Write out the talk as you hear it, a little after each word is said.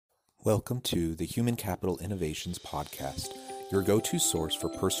Welcome to the Human Capital Innovations Podcast, your go-to source for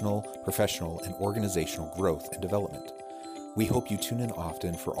personal, professional, and organizational growth and development. We hope you tune in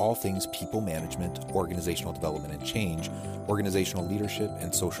often for all things people management, organizational development and change, organizational leadership,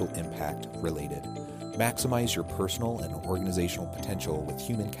 and social impact related. Maximize your personal and organizational potential with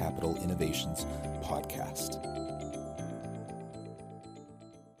Human Capital Innovations Podcast.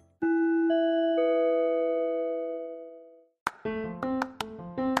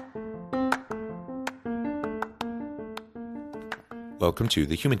 Welcome to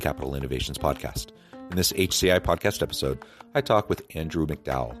the Human Capital Innovations Podcast. In this HCI podcast episode, I talk with Andrew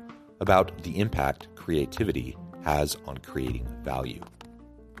McDowell about the impact creativity has on creating value.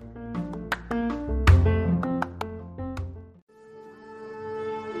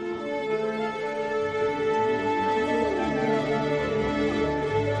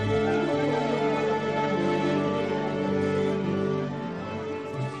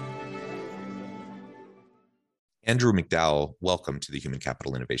 Andrew McDowell, welcome to the Human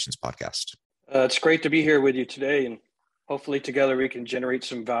Capital Innovations Podcast. It's great to be here with you today, and hopefully together we can generate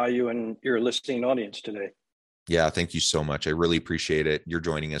some value in your listening audience today. Yeah, thank you so much. I really appreciate it. You're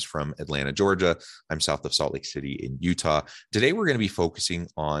joining us from Atlanta, Georgia. I'm south of Salt Lake City in Utah. Today, we're going to be focusing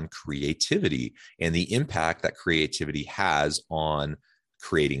on creativity and the impact that creativity has on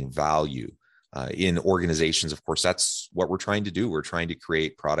creating value. In organizations, of course, that's what we're trying to do. We're trying to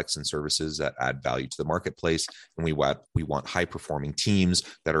create products and services that add value to the marketplace. And we want high-performing teams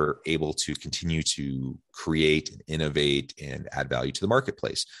that are able to continue to create and innovate and add value to the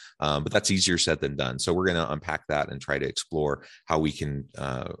marketplace. But that's easier said than done. So we're going to unpack that and try to explore how we can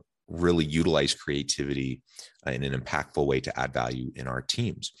really utilize creativity in an impactful way to add value in our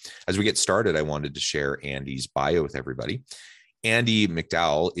teams. As we get started, I wanted to share Andy's bio with everybody. Andy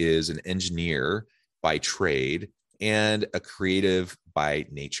McDowell is an engineer by trade and a creative by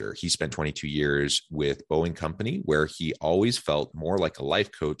nature. He spent 22 years with Boeing Company, where he always felt more like a life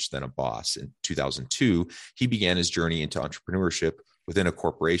coach than a boss. In 2002, he began his journey into entrepreneurship within a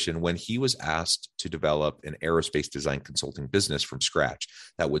corporation when he was asked to develop an aerospace design consulting business from scratch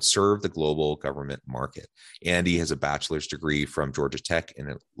that would serve the global government market. Andy has a bachelor's degree from Georgia Tech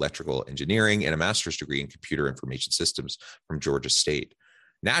in electrical engineering and a master's degree in computer information systems from Georgia State.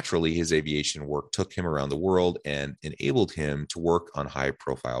 Naturally, his aviation work took him around the world and enabled him to work on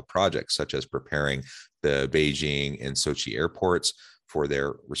high-profile projects, such as preparing the Beijing and Sochi airports for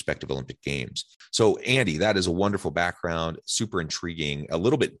their respective Olympic Games. So Andy, that is a wonderful background, super intriguing, a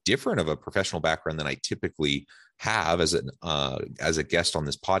little bit different of a professional background than I typically have as a guest on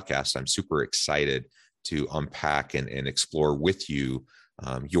this podcast. I'm super excited to unpack and explore with you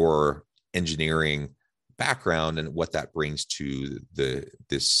your engineering background and what that brings to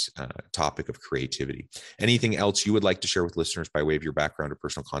this topic of creativity. Anything else you would like to share with listeners by way of your background or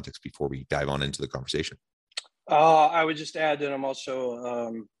personal context before we dive on into the conversation? I would just add that I'm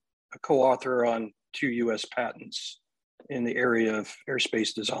also a co-author on 2 U.S. patents in the area of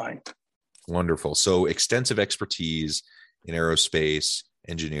airspace design. Wonderful. So extensive expertise in aerospace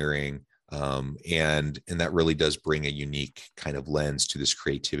engineering, and that really does bring a unique kind of lens to this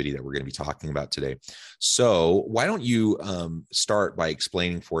creativity that we're going to be talking about today. So why don't you start by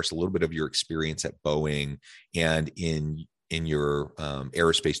explaining for us a little bit of your experience at Boeing and in your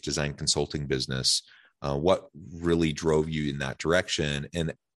aerospace design consulting business. What really drove you in that direction,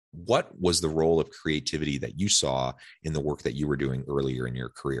 and what was the role of creativity that you saw in the work that you were doing earlier in your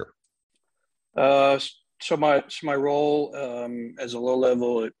career? So my role as a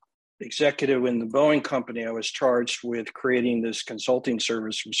low-level executive in the Boeing company, I was charged with creating this consulting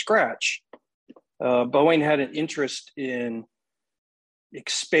service from scratch. Boeing had an interest in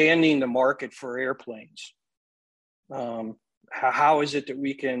expanding the market for airplanes. How is it that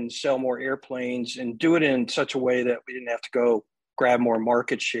we can sell more airplanes and do it in such a way that we didn't have to go grab more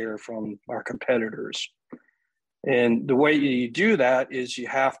market share from our competitors? And the way you do that is you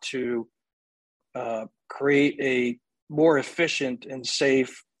have to create a more efficient and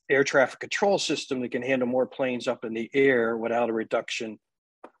safe air traffic control system that can handle more planes up in the air without a reduction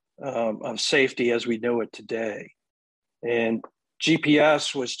of safety as we know it today. And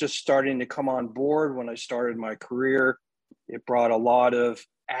GPS was just starting to come on board when I started my career. It brought a lot of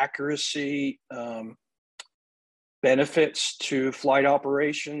accuracy benefits to flight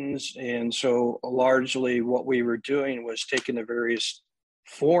operations. And so largely what we were doing was taking the various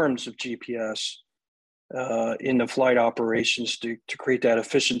forms of GPS in the flight operations to create that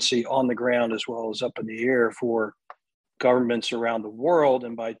efficiency on the ground as well as up in the air for governments around the world.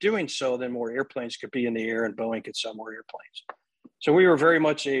 And by doing so, then more airplanes could be in the air and Boeing could sell more airplanes. So we were very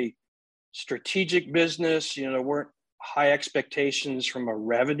much a strategic business. There weren't high expectations from a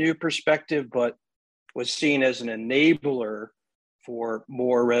revenue perspective, but was seen as an enabler for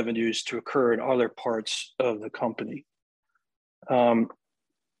more revenues to occur in other parts of the company. But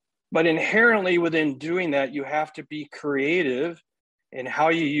inherently within doing that, you have to be creative in how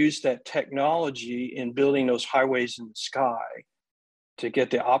you use that technology in building those highways in the sky to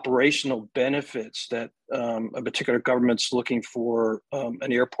get the operational benefits that a particular government's looking for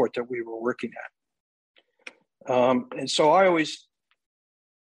an airport that we were working at. And so I always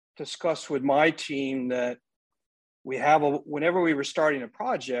discuss with my team that whenever we were starting a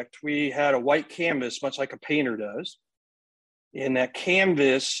project, we had a white canvas, much like a painter does. And that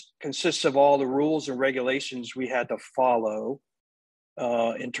canvas consists of all the rules and regulations we had to follow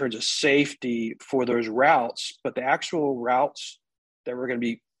in terms of safety for those routes. But the actual routes that were going to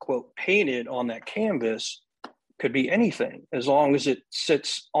be, quote, painted on that canvas could be anything as long as it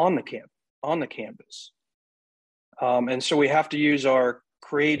sits on the canvas. And so we have to use our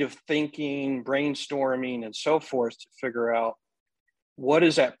creative thinking, brainstorming, and so forth to figure out what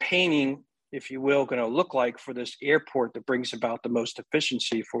is that painting, if you will, going to look like for this airport that brings about the most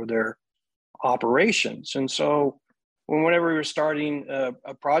efficiency for their operations. And so whenever we were starting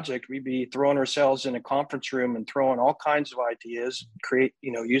a project, we'd be throwing ourselves in a conference room and throwing all kinds of ideas,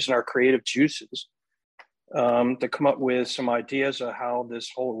 using our creative juices to come up with some ideas of how this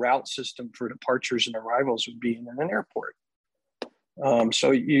whole route system for departures and arrivals would be in an airport.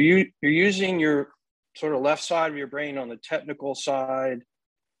 So you're using your sort of left side of your brain on the technical side,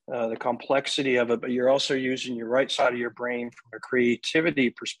 the complexity of it, but you're also using your right side of your brain from a creativity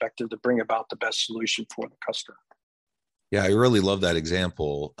perspective to bring about the best solution for the customer. Yeah, I really love that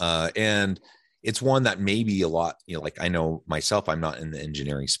example. And it's one that maybe a lot, like I know myself, I'm not in the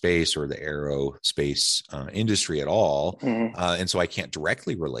engineering space or the aerospace industry at all. Mm-hmm. And so I can't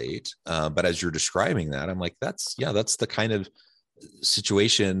directly relate. But as you're describing that, I'm like, that's the kind of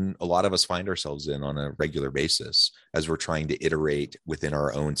situation a lot of us find ourselves in on a regular basis as we're trying to iterate within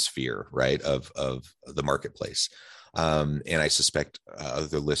our own sphere, right, of the marketplace. And I suspect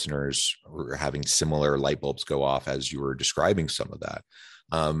other listeners are having similar light bulbs go off as you were describing some of that.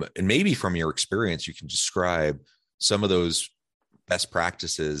 And maybe from your experience, you can describe some of those best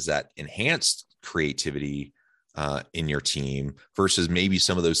practices that enhanced creativity in your team versus maybe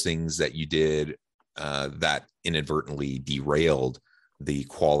some of those things that you did that inadvertently derailed the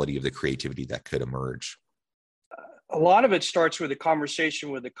quality of the creativity that could emerge. A lot of it starts with a conversation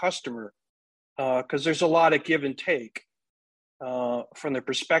with the customer, because there's a lot of give and take from their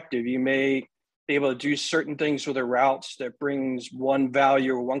perspective. You may be able to do certain things with the routes that brings one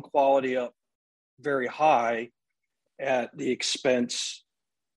value or one quality up very high at the expense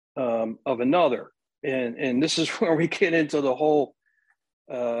of another. And this is where we get into the whole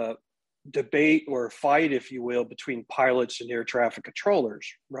debate or fight, if you will, between pilots and air traffic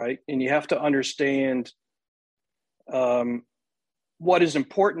controllers, right? And you have to understand what is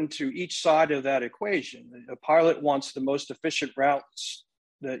important to each side of that equation. A pilot wants the most efficient routes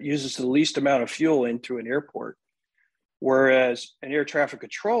that uses the least amount of fuel into an airport, whereas an air traffic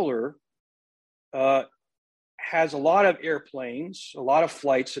controller has a lot of airplanes, a lot of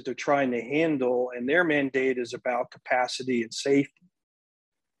flights that they're trying to handle, and their mandate is about capacity and safety.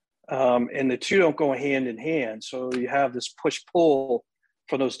 And the two don't go hand in hand. So you have this push-pull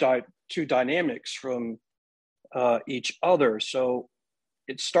for those two dynamics from each other. So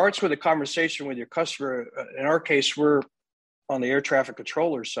it starts with a conversation with your customer. In our case, we're on the air traffic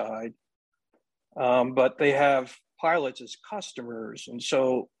controller side, but they have pilots as customers. And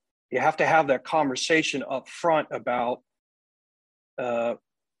so you have to have that conversation up front about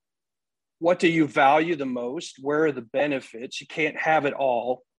what do you value the most? Where are the benefits? You can't have it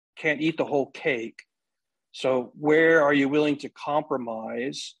all, can't eat the whole cake. So where are you willing to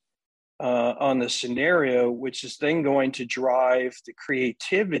compromise on the scenario, which is then going to drive the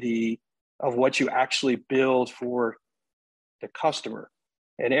creativity of what you actually build for the customer.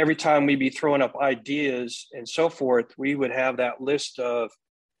 And every time we'd be throwing up ideas and so forth, we would have that list of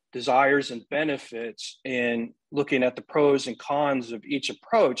desires and benefits and looking at the pros and cons of each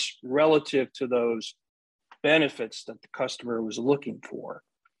approach relative to those benefits that the customer was looking for.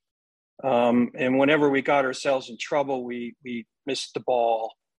 And whenever we got ourselves in trouble, we missed the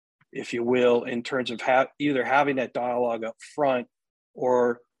ball, if you will, in terms of either having that dialogue up front,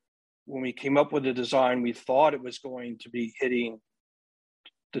 or when we came up with the design, we thought it was going to be hitting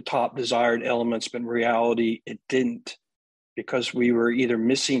the top desired elements, but in reality, it didn't, because we were either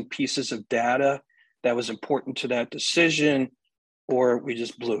missing pieces of data that was important to that decision, or we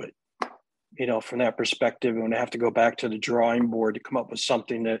just blew it. From that perspective, and we have to go back to the drawing board to come up with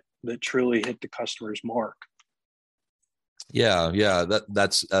something that truly hit the customer's mark. Yeah,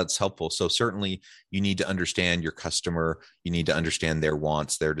 that's helpful. So certainly you need to understand your customer, you need to understand their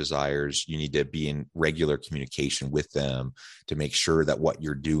wants, their desires, you need to be in regular communication with them to make sure that what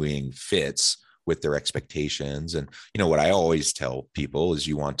you're doing fits with their expectations. And what I always tell people is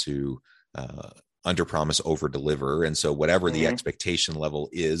you want to uh, under promise, over deliver. And so whatever the Mm-hmm. expectation level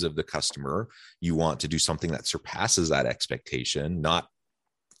is of the customer, you want to do something that surpasses that expectation, not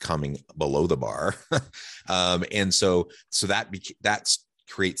coming below the bar. And so that's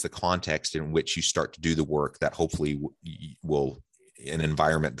creates the context in which you start to do the work that hopefully will an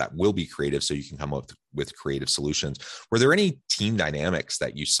environment that will be creative, so you can come up with creative solutions. Were there any team dynamics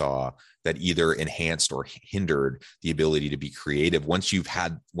that you saw that either enhanced or hindered the ability to be creative once you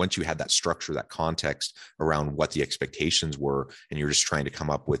had that structure, that context around what the expectations were, and you're just trying to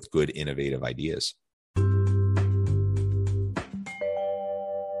come up with good innovative ideas?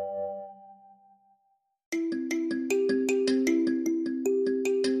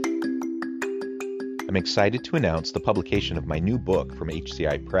 I'm excited to announce the publication of my new book from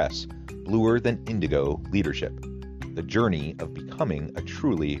HCI Press, Bluer Than Indigo Leadership: The Journey of Becoming a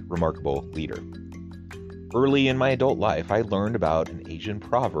Truly Remarkable Leader. Early in my adult life, I learned about an Asian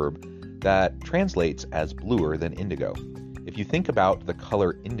proverb that translates as bluer than indigo. If you think about the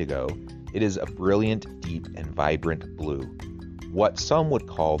color indigo, it is a brilliant, deep, and vibrant blue, what some would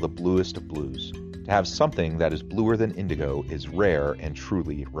call the bluest of blues. To have something that is bluer than indigo is rare and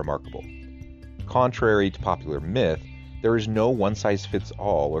truly remarkable. Contrary to popular myth, there is no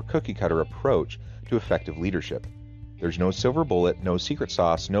one-size-fits-all or cookie-cutter approach to effective leadership. There's no silver bullet, no secret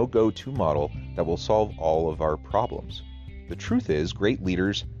sauce, no go-to model that will solve all of our problems. The truth is, great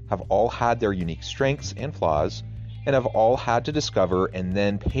leaders have all had their unique strengths and flaws, and have all had to discover and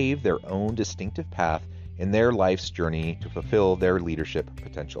then pave their own distinctive path in their life's journey to fulfill their leadership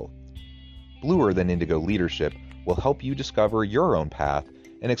potential. Bluer Than Indigo Leadership will help you discover your own path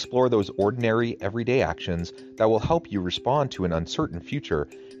and explore those ordinary, everyday actions that will help you respond to an uncertain future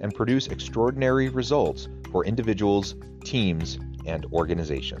and produce extraordinary results for individuals, teams, and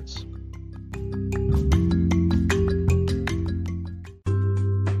organizations.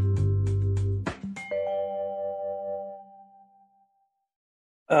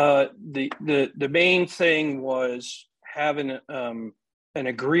 The main thing was having an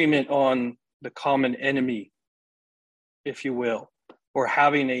agreement on the common enemy, if you will, or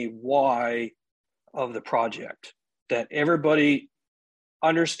having a why of the project that everybody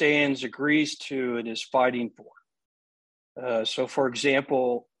understands, agrees to, and is fighting for. So, for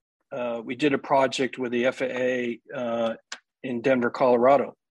example, we did a project with the FAA in Denver,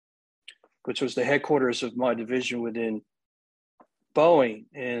 Colorado, which was the headquarters of my division within Boeing.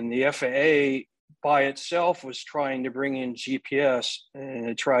 And the FAA by itself was trying to bring in GPS, and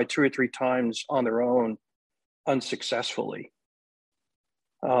it tried 2 or 3 times on their own unsuccessfully.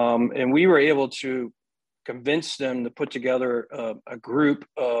 And we were able to convince them to put together a group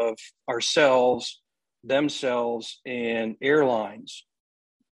of ourselves, themselves, and airlines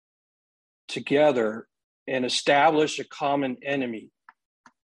together and establish a common enemy,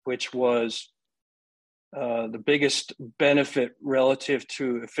 which was the biggest benefit relative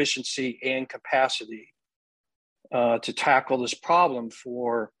to efficiency and capacity to tackle this problem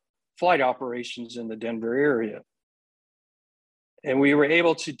for flight operations in the Denver area. And we were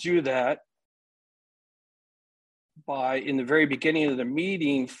able to do that by, in the very beginning of the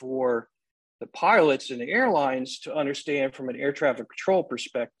meeting, for the pilots and the airlines to understand from an air traffic control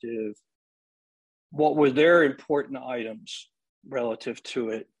perspective what were their important items relative to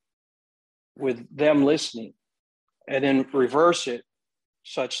it, with them listening, and then reverse it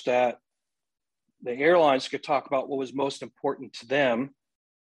such that the airlines could talk about what was most important to them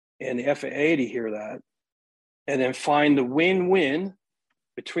and the FAA to hear that, and then find the win-win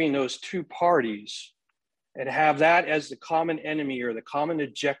between those two parties and have that as the common enemy or the common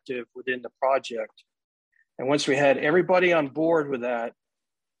objective within the project. And once we had everybody on board with that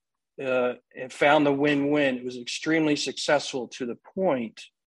and found the win-win, it was extremely successful, to the point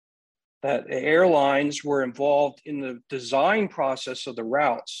that the airlines were involved in the design process of the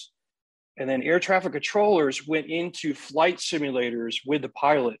routes. And then air traffic controllers went into flight simulators with the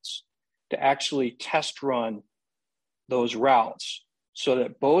pilots to actually test run those routes so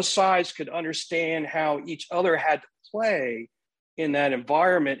that both sides could understand how each other had to play in that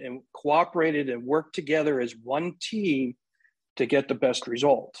environment and cooperated and worked together as one team to get the best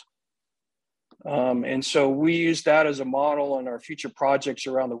result. And so we use that as a model in our future projects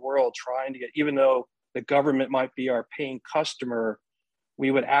around the world, trying to get, even though the government might be our paying customer,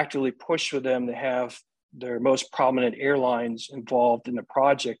 we would actively push for them to have their most prominent airlines involved in the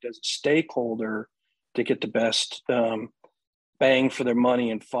project as a stakeholder to get the best bang for their money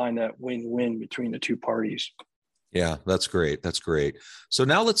and find that win-win between the two parties. Yeah, that's great. That's great. So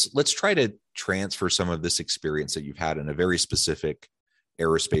now let's try to transfer some of this experience that you've had in a very specific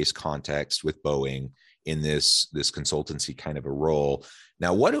aerospace context with Boeing in this consultancy kind of a role.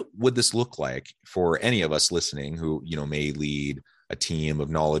 Now, what would this look like for any of us listening who, may lead a team of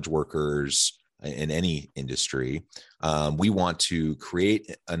knowledge workers in any industry? We want to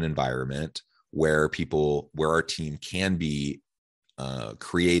create an environment where our team can be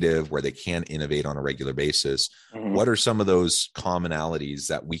creative, where they can innovate on a regular basis. Mm-hmm. What are some of those commonalities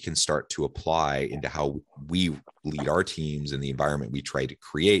that we can start to apply into how we lead our teams and the environment we try to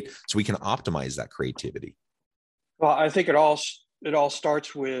create so we can optimize that creativity? Well, I think it all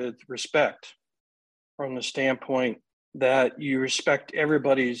starts with respect, from the standpoint that you respect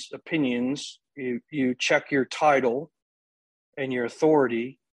everybody's opinions. You check your title and your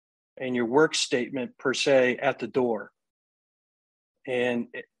authority and your work statement per se at the door. And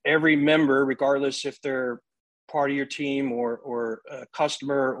every member, regardless if they're part of your team or a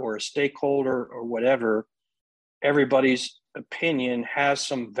customer or a stakeholder or whatever, everybody's opinion has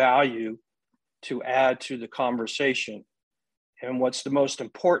some value to add to the conversation. And what's the most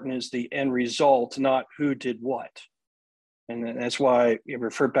important is the end result, not who did what. And that's why you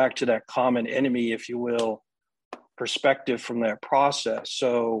refer back to that common enemy, if you will, perspective from that process.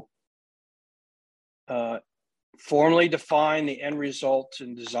 So formally define the end result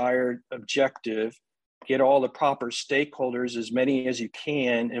and desired objective, get all the proper stakeholders, as many as you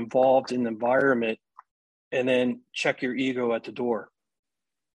can, involved in the environment, and then check your ego at the door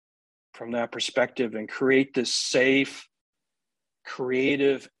from that perspective and create this safe,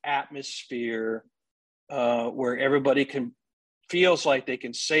 creative atmosphere where everybody feels like they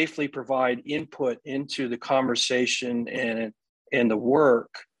can safely provide input into the conversation and the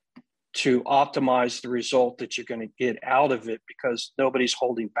work to optimize the result that you're going to get out of it, because nobody's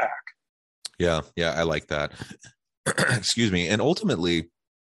holding back. Yeah, I like that. Excuse me. And ultimately,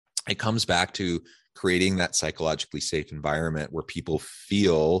 it comes back to creating that psychologically safe environment where people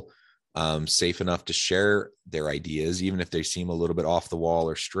feel safe enough to share their ideas, even if they seem a little bit off the wall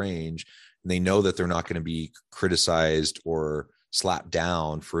or strange. And they know that they're not going to be criticized or slapped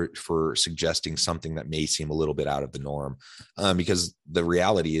down for suggesting something that may seem a little bit out of the norm. Because the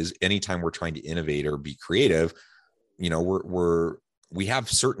reality is, anytime we're trying to innovate or be creative, we have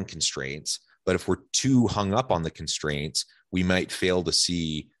certain constraints, but if we're too hung up on the constraints, we might fail to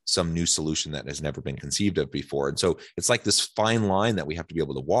see some new solution that has never been conceived of before. And so it's like this fine line that we have to be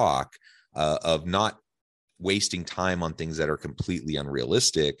able to walk of not wasting time on things that are completely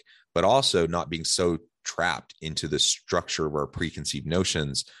unrealistic, but also not being so trapped into the structure of our preconceived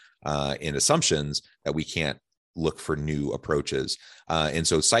notions and assumptions that we can't look for new approaches. And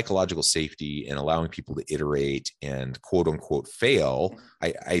so psychological safety and allowing people to iterate and quote unquote fail.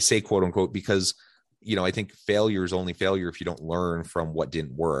 I say quote unquote because, I think failure is only failure if you don't learn from what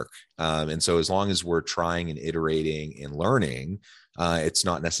didn't work. And so as long as we're trying and iterating and learning, it's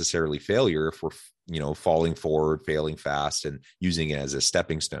not necessarily failure if we're falling forward, failing fast, and using it as a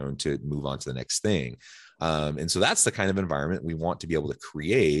stepping stone to move on to the next thing. And so that's the kind of environment we want to be able to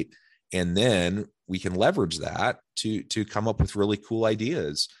create. And then we can leverage that to come up with really cool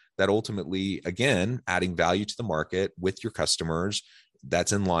ideas that ultimately, again, adding value to the market with your customers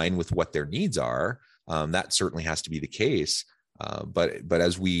that's in line with what their needs are. That certainly has to be the case. But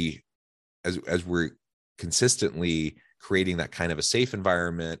as we're consistently creating that kind of a safe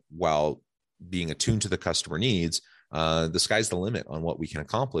environment while being attuned to the customer needs, the sky's the limit on what we can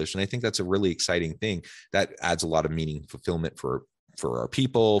accomplish. And I think that's a really exciting thing that adds a lot of meaning, fulfillment for our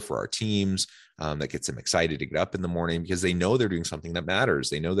people, for our teams, that gets them excited to get up in the morning because they know they're doing something that matters.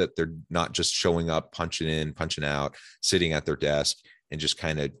 They know that they're not just showing up, punching in, punching out, sitting at their desk and just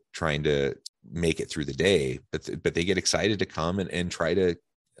kind of trying to make it through the day, but they get excited to come and try to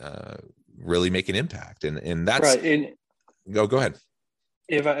really make an impact. And that's right. And go ahead.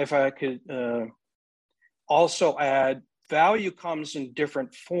 If I could also add, value comes in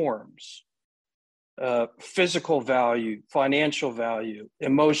different forms: physical value, financial value,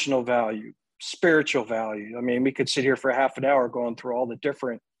 emotional value, spiritual value. I mean, we could sit here for half an hour going through all the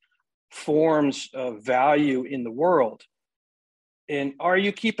different forms of value in the world. And are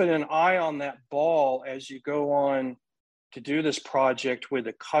you keeping an eye on that ball as you go on to do this project with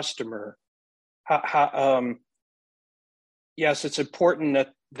a customer? Yes, it's important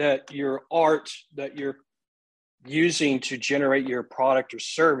that your art that you're using to generate your product or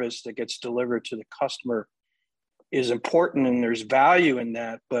service that gets delivered to the customer is important, and there's value in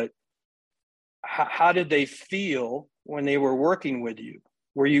that. But how did they feel when they were working with you?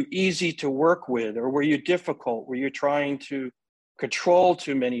 Were you easy to work with, or were you difficult? Were you trying to control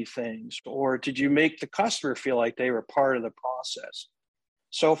too many things? Or did you make the customer feel like they were part of the process?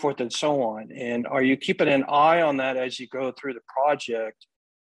 So forth and so on. And are you keeping an eye on that as you go through the project,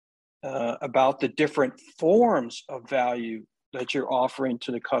 about the different forms of value that you're offering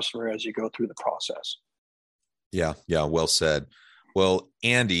to the customer as you go through the process? Yeah. Well said. Well,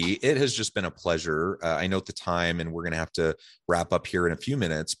 Andy, it has just been a pleasure. I note the time and we're going to have to wrap up here in a few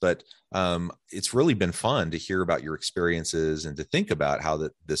minutes, but it's really been fun to hear about your experiences and to think about how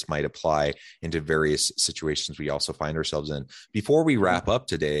this might apply into various situations we also find ourselves in. Before we wrap up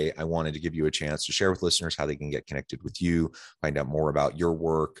today, I wanted to give you a chance to share with listeners how they can get connected with you, find out more about your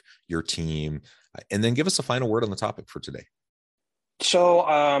work, your team, and then give us a final word on the topic for today. So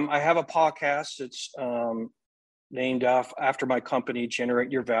I have a podcast. It's named after my company,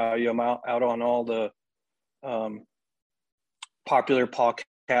 Generate Your Value. I'm out on all the popular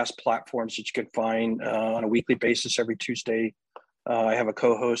podcast platforms that you can find on a weekly basis every Tuesday. I have a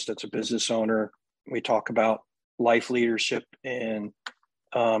co-host that's a business owner. We talk about life leadership and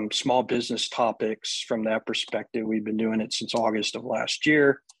small business topics from that perspective. We've been doing it since August of last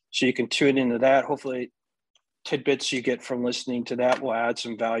year. So you can tune into that. Hopefully tidbits you get from listening to that will add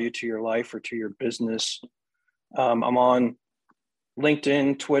some value to your life or to your business. I'm on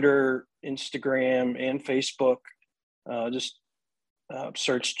LinkedIn, Twitter, Instagram, and Facebook. Just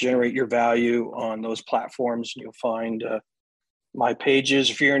search Generate Your Value on those platforms, and you'll find my pages.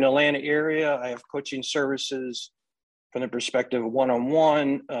 If you're in the Atlanta area, I have coaching services from the perspective of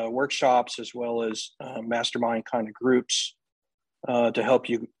one-on-one workshops, as well as mastermind kind of groups to help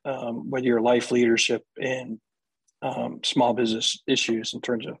you with your life leadership and small business issues in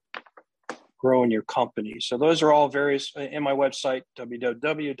terms of growing your company. So those are all various in my website,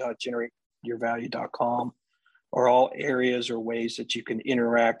 www.generateyourvalue.com, are all areas or ways that you can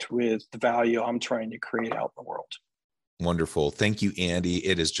interact with the value I'm trying to create out in the world. Wonderful. Thank you, Andy.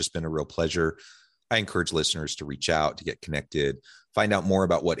 It has just been a real pleasure. I encourage listeners to reach out, to get connected, find out more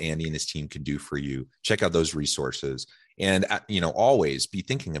about what Andy and his team can do for you. Check out those resources. And, always be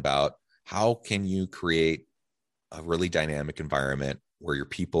thinking about how can you create a really dynamic environment where your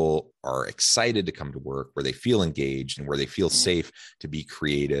people are excited to come to work, where they feel engaged and where they feel safe to be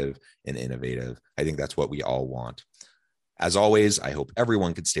creative and innovative. I think that's what we all want. As always, I hope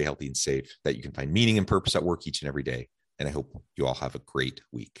everyone can stay healthy and safe, that you can find meaning and purpose at work each and every day. And I hope you all have a great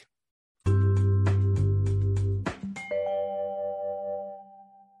week.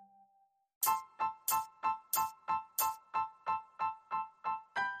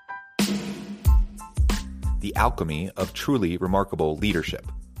 The alchemy of truly remarkable leadership.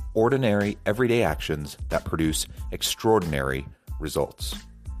 Ordinary, everyday actions that produce extraordinary results.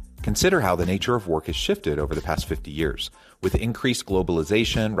 Consider how the nature of work has shifted over the past 50 years. With increased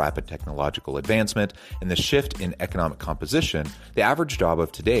globalization, rapid technological advancement, and the shift in economic composition, the average job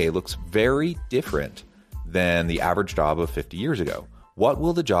of today looks very different than the average job of 50 years ago. What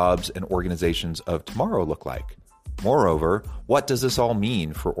will the jobs and organizations of tomorrow look like? Moreover, what does this all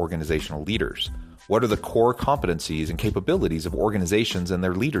mean for organizational leaders? What are the core competencies and capabilities of organizations and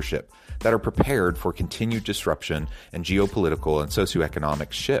their leadership that are prepared for continued disruption and geopolitical and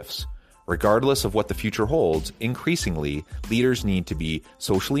socioeconomic shifts? Regardless of what the future holds, increasingly, leaders need to be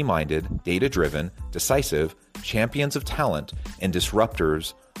socially minded, data-driven, decisive, champions of talent, and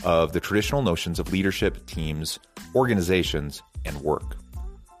disruptors of the traditional notions of leadership, teams, organizations, and work.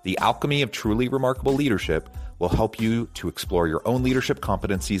 The alchemy of truly remarkable leadership will help you to explore your own leadership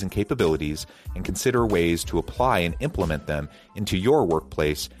competencies and capabilities and consider ways to apply and implement them into your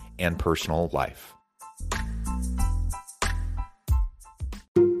workplace and personal life.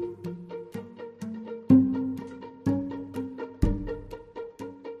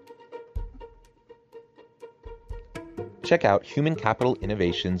 Check out Human Capital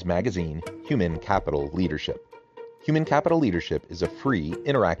Innovations magazine, Human Capital Leadership. Human Capital Leadership is a free,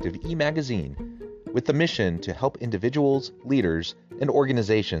 interactive e-magazine with the mission to help individuals, leaders, and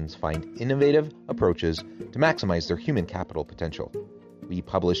organizations find innovative approaches to maximize their human capital potential. We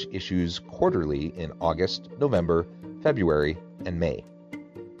publish issues quarterly in August, November, February, and May.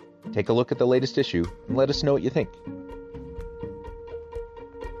 Take a look at the latest issue and let us know what you think.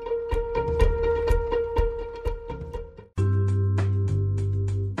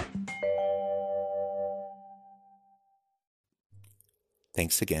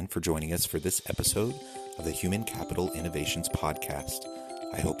 Thanks again for joining us for this episode of the Human Capital Innovations Podcast.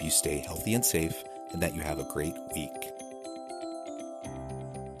 I hope you stay healthy and safe and that you have a great week.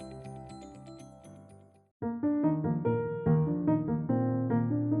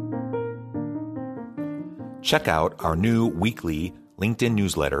 Check out our new weekly LinkedIn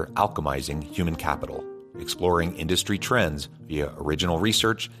newsletter, Alchemizing Human Capital. exploring industry trends via original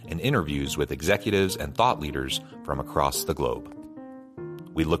research and interviews with executives and thought leaders from across the globe.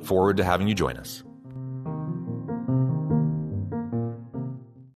 We look forward to having you join us.